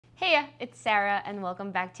Heya, it's Sarah, and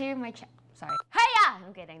welcome back to my channel. Sorry. Heya!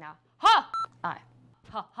 I'm kidding now. Ha! Ha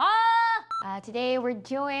ha! Today we're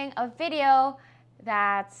doing a video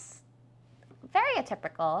that's very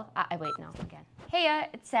atypical. Wait, no, again. Heya,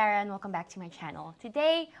 it's Sarah, and welcome back to my channel.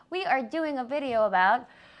 Today we are doing a video about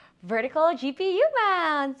vertical GPU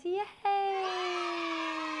mounts. Yay!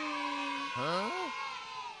 Huh?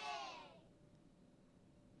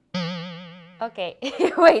 Okay,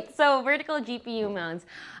 wait, so vertical GPU mounts.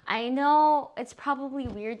 I know it's probably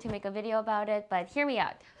weird to make a video about it, but hear me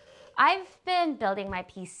out. I've been building my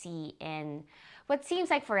PC in what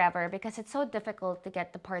seems like forever because it's so difficult to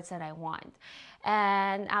get the parts that I want.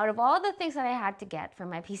 And out of all the things that I had to get for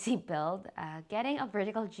my PC build, getting a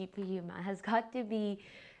vertical GPU mount has got to be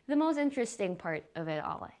the most interesting part of it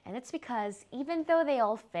all. And it's because even though they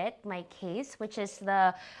all fit my case, which is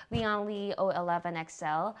the Lian Li o11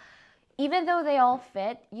 XL, even though they all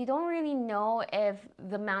fit, you don't really know if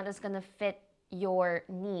the mount is gonna fit your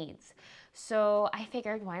needs. So I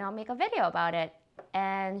figured, why not make a video about it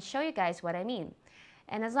and show you guys what I mean.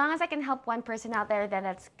 And as long as I can help one person out there, then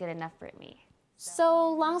that's good enough for me.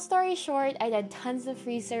 So long story short, I did tons of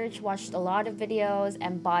research, watched a lot of videos,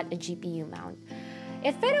 and bought a GPU mount.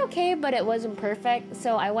 It fit okay, but it wasn't perfect,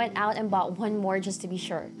 so I went out and bought one more just to be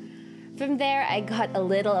sure. From there, I got a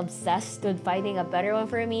little obsessed with finding a better one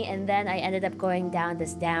for me, and then I ended up going down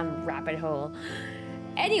this damn rabbit hole.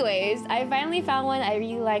 Anyways, I finally found one I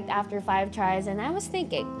really liked after 5 tries, and I was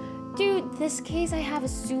thinking, dude, this case I have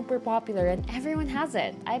is super popular and everyone has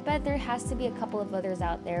it. I bet there has to be a couple of others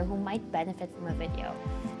out there who might benefit from a video.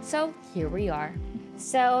 So here we are.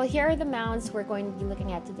 So here are the mounts we're going to be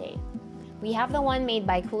looking at today. We have the one made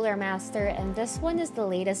by Cooler Master, and this one is the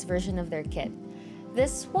latest version of their kit.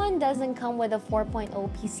 This one doesn't come with a 4.0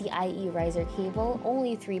 PCIe riser cable,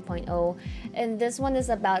 only 3.0, and this one is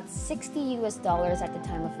about $60 US at the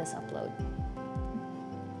time of this upload.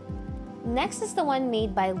 Next is the one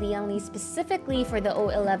made by Lian Li specifically for the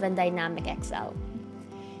o11 Dynamic XL.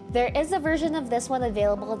 There is a version of this one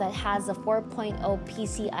available that has a 4.0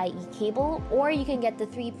 PCIe cable, or you can get the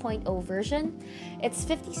 3.0 version. It's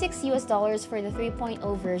 $56 US for the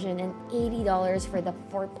 3.0 version and $80 for the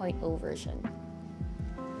 4.0 version.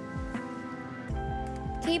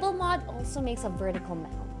 CableMod also makes a vertical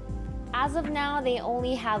mount. As of now, they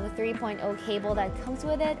only have a 3.0 cable that comes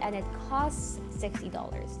with it, and it costs $60.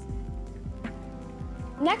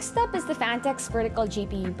 Next up is the Phanteks vertical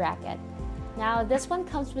GPU bracket. Now, this one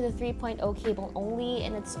comes with a 3.0 cable only,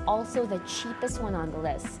 and it's also the cheapest one on the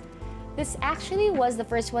list. This actually was the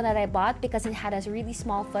first one that I bought because it had a really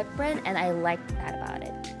small footprint, and I liked that about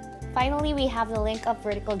it. Finally, we have the Linkup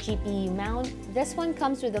vertical GPU mount. This one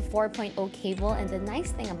comes with a 4.0 cable, and the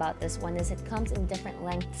nice thing about this one is it comes in different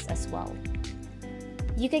lengths as well.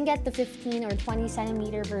 You can get the 15 or 20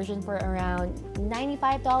 centimeter version for around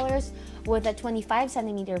 $95, with a 25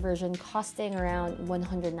 centimeter version costing around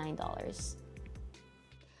 $109.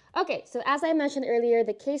 Okay, so as I mentioned earlier,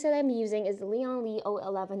 the case that I'm using is the Lian Li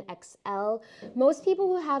o11 XL. Most people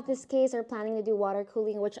who have this case are planning to do water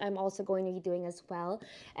cooling, which I'm also going to be doing as well.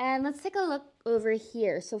 And let's take a look over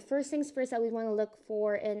here. So first things first that we want to look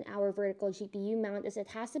for in our vertical GPU mount is it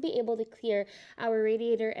has to be able to clear our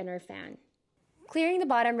radiator and our fan. Clearing the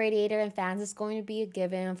bottom radiator and fans is going to be a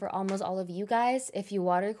given for almost all of you guys if you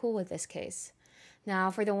water cool with this case.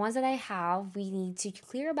 Now, for the ones that I have, we need to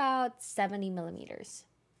clear about 70 millimeters.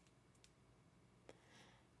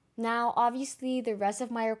 Now, obviously, the rest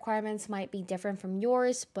of my requirements might be different from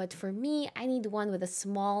yours, but for me, I need one with a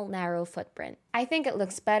small, narrow footprint. I think it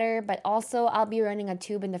looks better, but also I'll be running a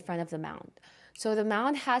tube in the front of the mount. So the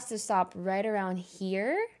mount has to stop right around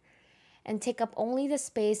here and take up only the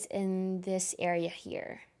space in this area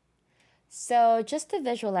here. So just to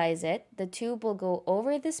visualize it, the tube will go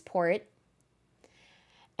over this port,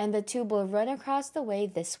 and the tube will run across the way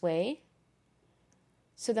this way.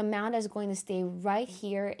 So the mount is going to stay right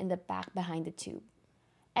here in the back behind the tube.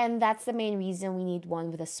 And that's the main reason we need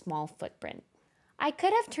one with a small footprint. I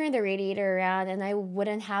could have turned the radiator around and I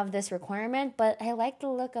wouldn't have this requirement, but I like the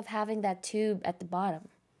look of having that tube at the bottom.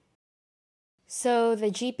 So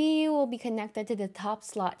the GPU will be connected to the top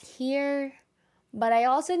slot here, but I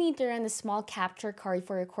also need to run a small capture card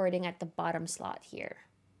for recording at the bottom slot here.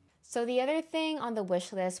 So the other thing on the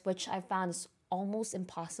wish list, which I found is almost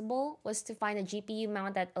impossible, was to find a GPU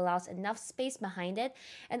mount that allows enough space behind it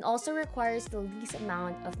and also requires the least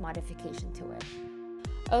amount of modification to it.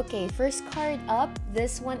 Okay, first card up,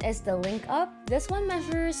 this one is the Linkup. This one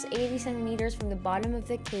measures 80 centimeters from the bottom of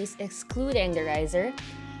the case, excluding the riser.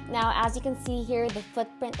 Now, as you can see here, the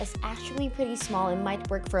footprint is actually pretty small and might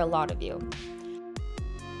work for a lot of you.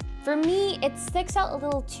 For me, it sticks out a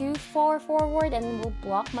little too far forward and will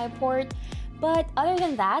block my port, but other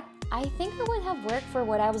than that, I think it would have worked for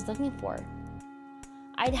what I was looking for.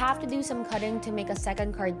 I'd have to do some cutting to make a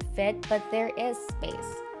second card fit, but there is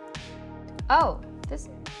space. Oh, this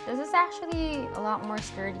is actually a lot more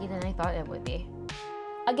sturdy than I thought it would be.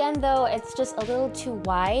 Again though, it's just a little too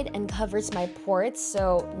wide and covers my ports,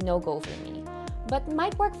 so no go for me. But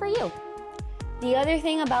might work for you. The other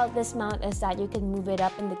thing about this mount is that you can move it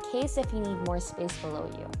up in the case if you need more space below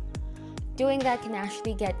you. Doing that can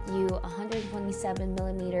actually get you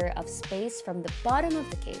 127mm of space from the bottom of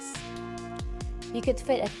the case. You could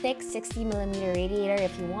fit a thick 60mm radiator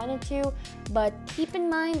if you wanted to, but keep in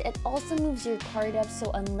mind it also moves your card up, so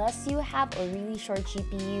unless you have a really short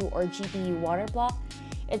GPU or GPU water block,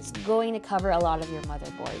 it's going to cover a lot of your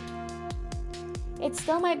motherboard. It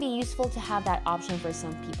still might be useful to have that option for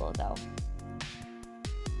some people though.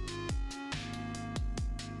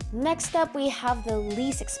 Next up, we have the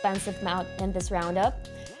least expensive mount in this roundup.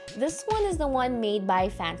 This one is the one made by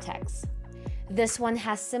Phanteks. This one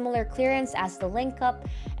has similar clearance as the Linkup,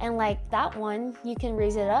 and like that one, you can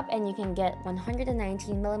raise it up and you can get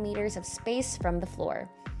 119mm of space from the floor.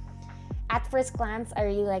 At first glance, I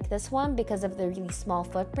really like this one because of the really small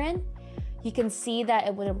footprint. You can see that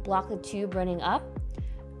it wouldn't block the tube running up.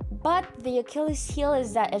 But the Achilles heel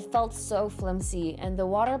is that it felt so flimsy, and the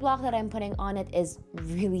water block that I'm putting on it is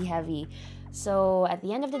really heavy. So at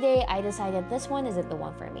the end of the day, I decided this one isn't the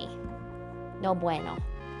one for me. No bueno.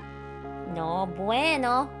 No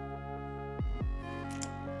bueno.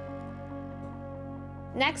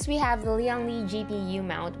 Next, we have the Lian Li GPU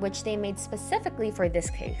mount, which they made specifically for this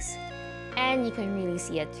case. And you can really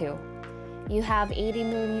see it too. You have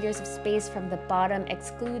 80mm of space from the bottom,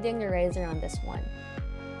 excluding the riser on this one.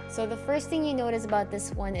 So the first thing you notice about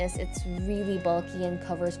this one is it's really bulky and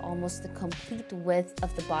covers almost the complete width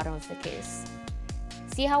of the bottom of the case.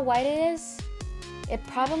 See how wide it is? It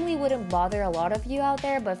probably wouldn't bother a lot of you out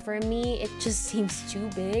there, but for me, it just seems too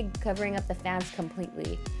big, covering up the fans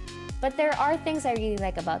completely. But there are things I really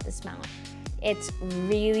like about this mount. It's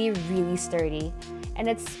really, really sturdy, and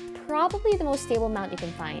it's probably the most stable mount you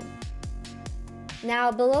can find.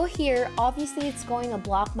 Now below here, obviously it's going to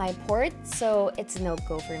block my port, so it's a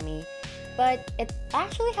no-go for me. But it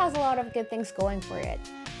actually has a lot of good things going for it.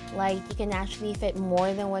 Like you can actually fit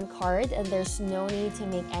more than one card and there's no need to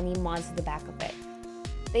make any mods to the back of it.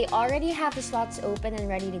 They already have the slots open and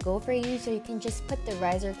ready to go for you, so you can just put the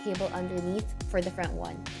riser cable underneath for the front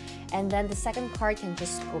one. And then the second card can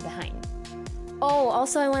just go behind. Oh,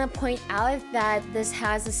 also I want to point out that this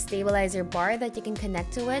has a stabilizer bar that you can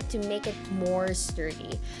connect to it to make it more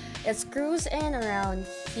sturdy. It screws in around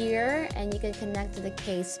here and you can connect to the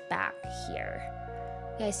case back here.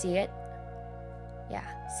 You guys see it? Yeah,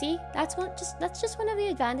 see? That's just one of the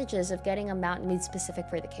advantages of getting a mount made specific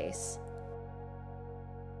for the case.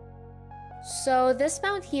 So this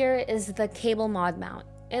mount here is the CableMod mount.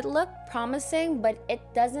 It looked promising, but it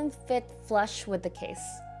doesn't fit flush with the case.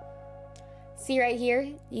 See right here,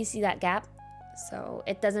 you see that gap? So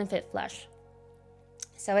it doesn't fit flush.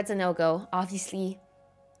 So it's a no-go, obviously.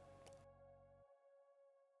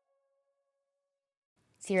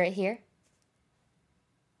 See right here?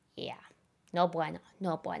 Yeah, no bueno,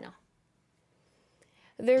 no bueno.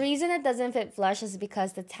 The reason it doesn't fit flush is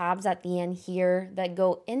because the tabs at the end here that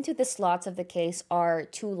go into the slots of the case are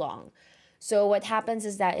too long. So what happens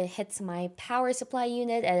is that it hits my power supply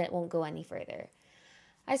unit and it won't go any further.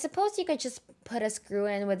 I suppose you could just put a screw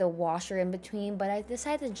in with a washer in between, but I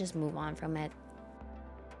decided to just move on from it.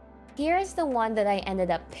 Here is the one that I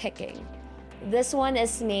ended up picking. This one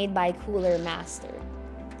is made by Cooler Master.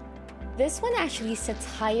 This one actually sits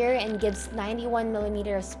higher and gives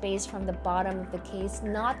 91mm of space from the bottom of the case,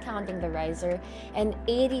 not counting the riser, and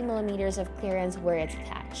 80mm of clearance where it's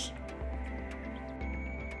attached.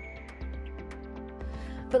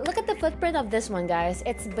 But look at the footprint of this one, guys.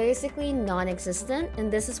 It's basically non-existent, and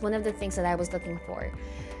this is one of the things that I was looking for.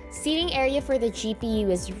 Seating area for the GPU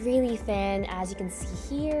is really thin, as you can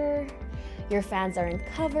see here. Your fans aren't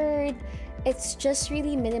covered. It's just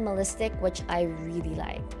really minimalistic, which I really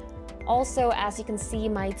like. Also, as you can see,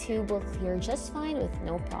 my tube will clear just fine with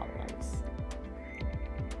no problems.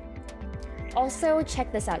 Also,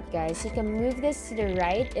 check this out, guys. You can move this to the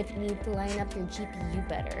right if you need to line up your GPU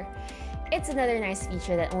better. It's another nice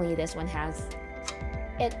feature that only this one has.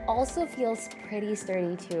 It also feels pretty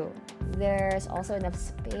sturdy too. There's also enough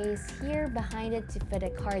space here behind it to fit a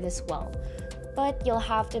card as well. But you'll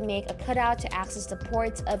have to make a cutout to access the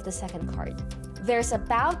ports of the second card. There's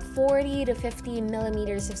about 40 to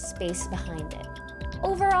 50mm of space behind it.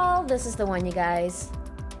 Overall, this is the one, you guys.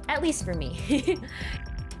 At least for me.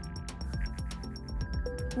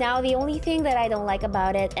 Now, the only thing that I don't like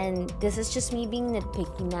about it, and this is just me being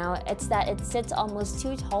nitpicky now, it's that it sits almost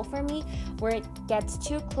too tall for me, where it gets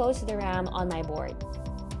too close to the RAM on my board.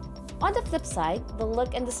 On the flip side, the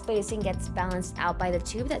look and the spacing gets balanced out by the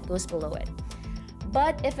tube that goes below it.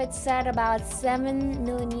 But if it's set about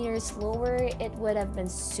 7mm lower, it would have been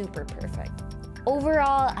super perfect.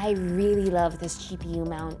 Overall, I really love this GPU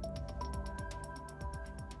mount.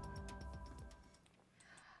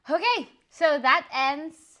 Okay, so that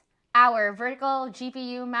ends our vertical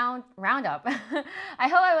GPU mount roundup. I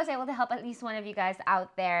hope I was able to help at least one of you guys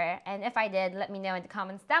out there. And if I did, let me know in the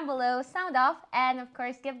comments down below, sound off, and of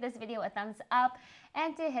course, give this video a thumbs up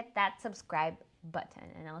and to hit that subscribe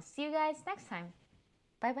button. And I'll see you guys next time.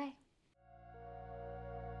 Bye-bye.